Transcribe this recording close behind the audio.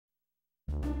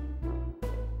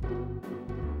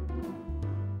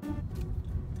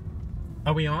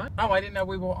Are we on? Oh, I didn't know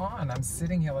we were on. I'm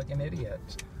sitting here like an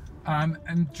idiot. I'm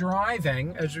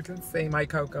driving, as you can see, my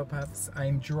Cocoa Puffs.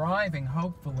 I'm driving,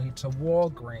 hopefully, to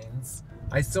Walgreens.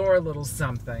 I saw a little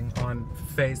something on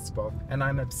Facebook, and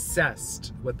I'm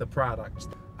obsessed with the product.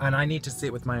 And I need to see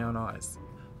it with my own eyes.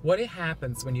 What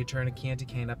happens when you turn a candy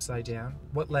cane upside down?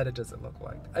 What letter does it look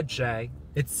like? A J.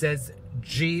 It says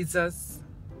Jesus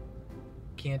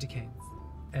candy canes.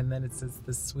 And then it says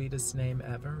the sweetest name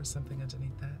ever or something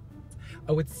underneath that.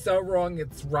 Oh, it's so wrong,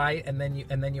 it's right, and then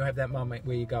you have that moment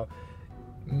where you go,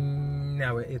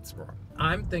 no, it's wrong.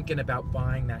 I'm thinking about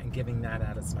buying that and giving that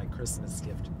out as my Christmas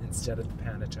gift instead of the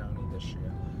panettone this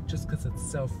year, just because it's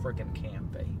so friggin'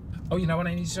 campy. Oh, you know what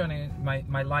I need to show you?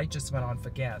 My light just went on for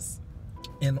gas.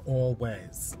 In all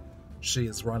ways, she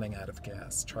is running out of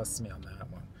gas. Trust me on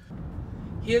that one.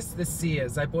 Here's the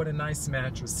Sears. I bought a nice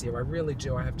mattress here. I really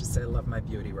do. I have to say I love my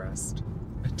Beauty Rest.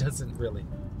 It doesn't really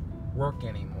work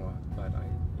anymore, but I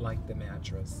like the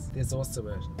mattress. There's also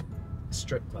a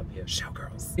strip club here,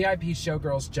 Showgirls. VIP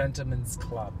Showgirls Gentlemen's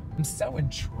Club. I'm so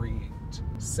intrigued,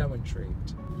 so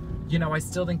intrigued. You know, I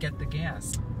still didn't get the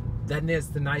gas. Then there's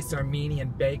the nice Armenian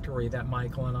bakery that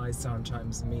Michael and I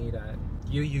sometimes meet at.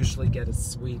 You usually get a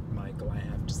sweet, Michael, I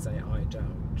have to say. I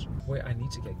don't. Wait, I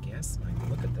need to get gas, Michael.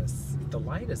 Look at this. The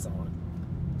light is on.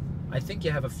 I think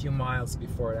you have a few miles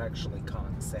before it actually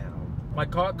conks out. My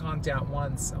car conked out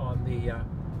once on the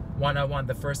 101,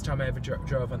 the first time I ever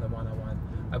drove on the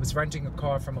 101. I was renting a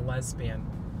car from a lesbian.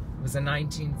 It was a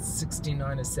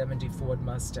 1969 or 70 Ford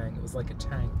Mustang. It was like a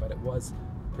tank, but it was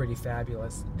pretty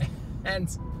fabulous.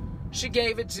 And she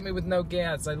gave it to me with no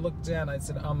gas. I looked down, I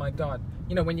said, oh my God.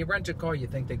 You know, when you rent a car, you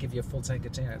think they give you a full tank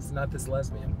of gas. Not this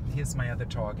lesbian. Here's my other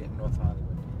Target in North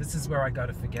Hollywood. This is where I go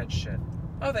to forget shit.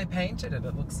 Oh, they painted it.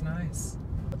 It looks nice.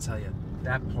 I'll tell you,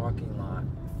 that parking lot,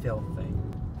 filthy.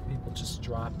 People just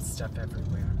drop stuff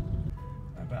everywhere.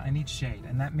 But I need shade,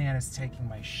 and that man is taking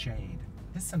my shade.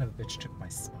 This son of a bitch took my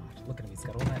spot. Look at him, he's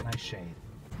got all that nice shade.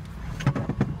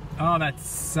 Oh, that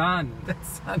sun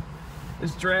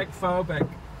is drag-phobic.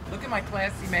 Look at my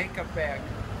classy makeup bag.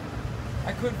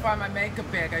 I couldn't find my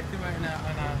makeup bag. I threw it in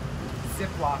a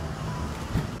Ziploc.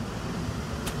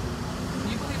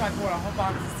 Can you believe I bought a whole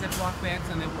box of Ziploc bags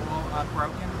and they were all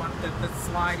broken? The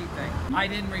slidey thing. I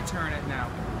didn't return it now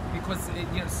because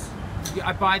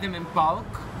I buy them in bulk.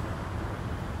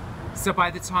 So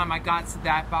by the time I got to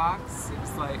that box, it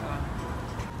was like,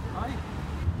 oh,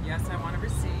 yes, I want a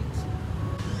receipt.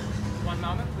 One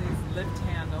moment, please. Lift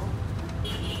handle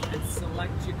and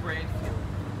select your grade field.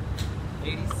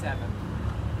 87.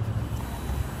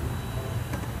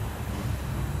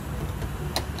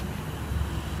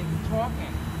 It's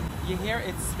talking. You hear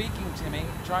it speaking to me,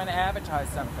 trying to advertise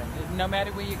something. No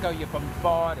matter where you go, you're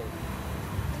bombarded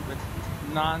with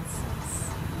nonsense.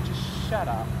 Just shut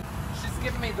up. She's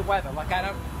giving me the weather. Like,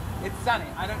 it's sunny.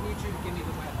 I don't need you to give me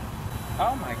the weather.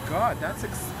 Oh my God, that's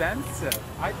expensive.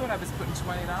 I thought I was putting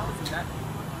 $20 and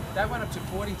that went up to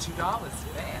 $42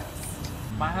 fast.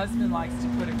 My husband likes to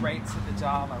put it right to the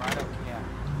dollar. I don't care.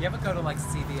 You ever go to like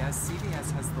CVS?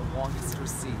 CVS has the longest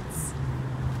receipts.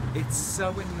 It's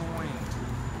so annoying.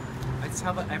 I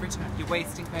tell her every time, you're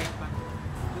wasting paper.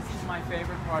 This is my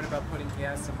favorite part about putting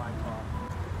gas in my car.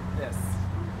 This.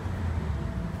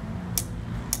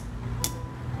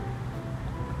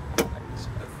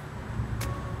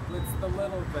 It's the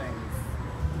little things.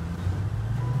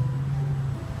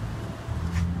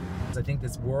 I think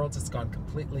this world has gone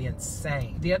completely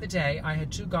insane. The other day, I had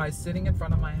two guys sitting in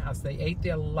front of my house. They ate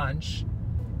their lunch,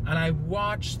 and I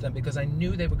watched them because I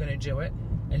knew they were going to do it.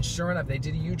 And sure enough, they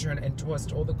did a U-turn and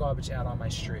tossed all the garbage out on my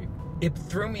street. It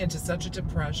threw me into such a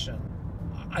depression.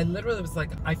 I literally was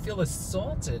like, I feel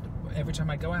assaulted every time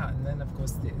I go out. And then, of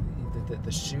course,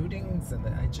 the shootings, and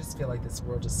I just feel like this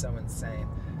world is so insane.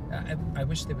 I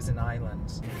wish there was an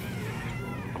island.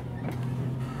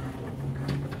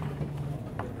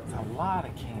 There's a lot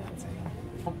of candy.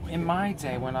 In my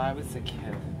day, when I was a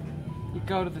kid, you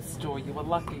go to the store, you were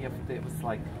lucky if it was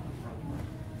like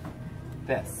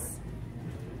this.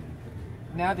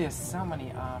 Now there's so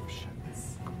many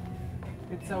options.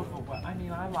 It's overwhelming. I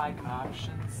mean, I like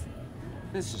options.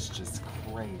 This is just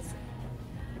crazy.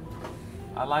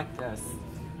 I like this.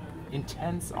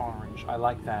 Intense orange. I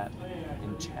like that.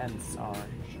 Intense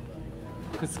orange.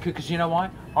 Because you know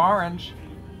what? Orange,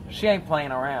 she ain't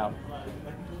playing around.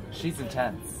 She's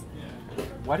intense.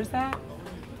 What is that?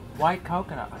 White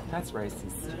coconut. That's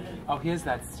racist. Oh, here's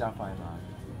that stuff I love.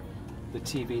 The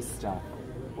TV stuff.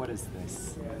 What is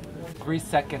this?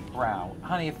 3-second brow.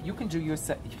 Honey, if you can do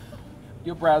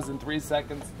your brows in 3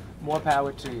 seconds, more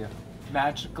power to you.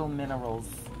 Magical minerals.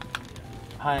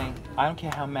 Honey, I don't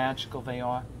care how magical they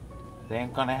are. They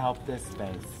ain't gonna help this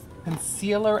face.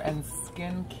 Concealer and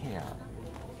skincare.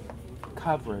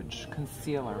 Coverage,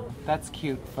 concealer. That's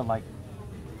cute for like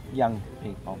young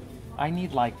people. I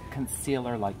need like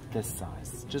concealer like this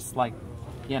size. Just like,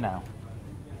 you know,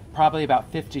 probably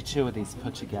about 52 of these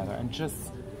put together, and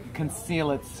just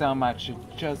conceal it so much it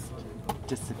just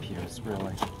disappears,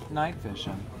 really. Night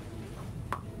vision.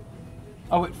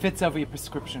 Oh, it fits over your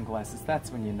prescription glasses.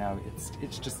 That's when you know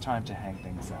it's just time to hang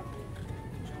things up.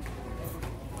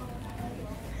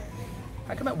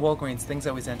 How come at Walgreens things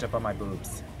always end up on my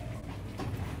boobs?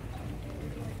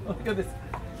 Look at this.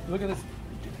 Look at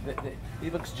this. He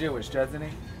looks Jewish, doesn't he?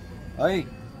 Hey,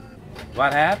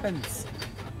 what happens?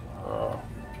 Oh.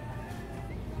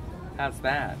 How's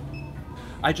that?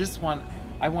 I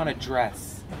want a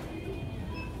dress.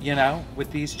 You know,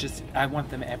 with these I want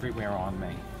them everywhere on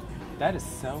me. That is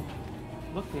so,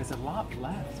 look, there's a lot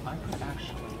left. I could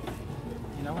actually,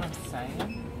 you know what I'm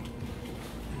saying?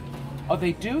 Oh,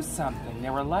 they do something.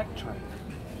 They're electric.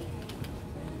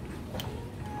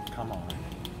 Come on.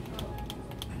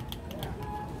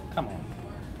 Come on.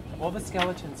 All the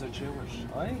skeletons are Jewish.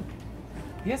 Hey,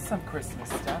 here's some Christmas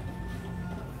stuff.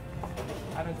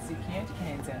 I don't see candy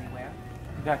canes anywhere.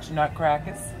 You got your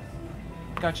nutcrackers.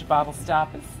 You got your bottle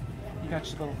stoppers. You got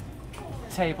your little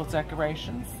table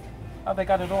decorations. Oh, they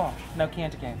got it all. No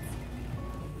candy canes.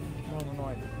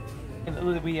 No.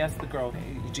 And we asked the girl,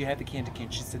 do you have the candy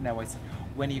canes? She said, no. I said,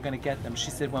 when are you going to get them?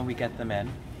 She said, when we get them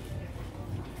in.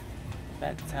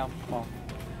 That's helpful.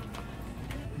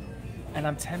 And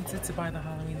I'm tempted to buy the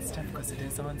Halloween stuff because it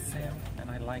is on sale, and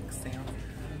I like sale.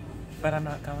 But I'm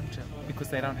not going to because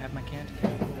they don't have my candy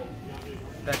cane.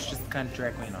 That's just kind of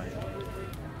drag queen on it.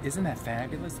 Isn't that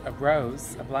fabulous? A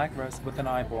rose, a black rose with an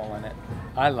eyeball in it.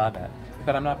 I love it,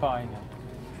 but I'm not buying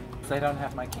it because they don't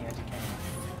have my candy cane.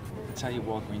 I tell you,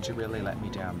 Walgreens, you really let me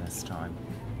down this time.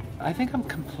 I think I'm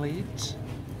complete.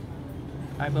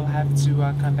 I will have to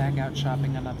come back out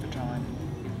shopping another time.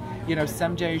 You know,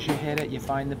 some days you hit it, you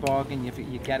find the bargain, you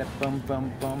get it, boom,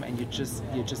 boom, boom, and you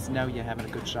just know you're having a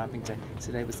good shopping day.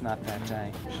 Today was not that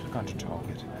day. Should have gone to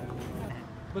Target.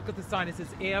 Look at the sign. It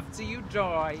says, after you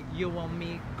die, you will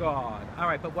meet God. All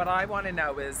right, but what I want to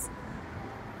know is,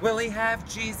 will he have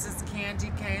Jesus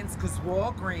candy canes? Because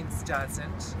Walgreens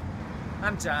doesn't.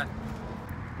 I'm done.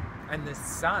 And the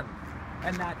sun,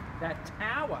 and that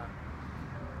tower,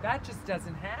 that just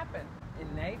doesn't happen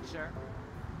in nature.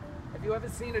 Have you ever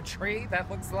seen a tree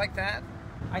that looks like that?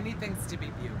 I need things to be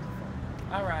beautiful.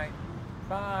 All right,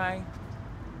 bye.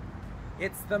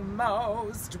 It's the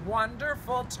most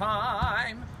wonderful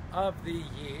time of the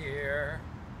year.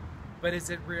 But is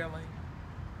it really?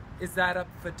 Is that up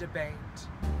for debate?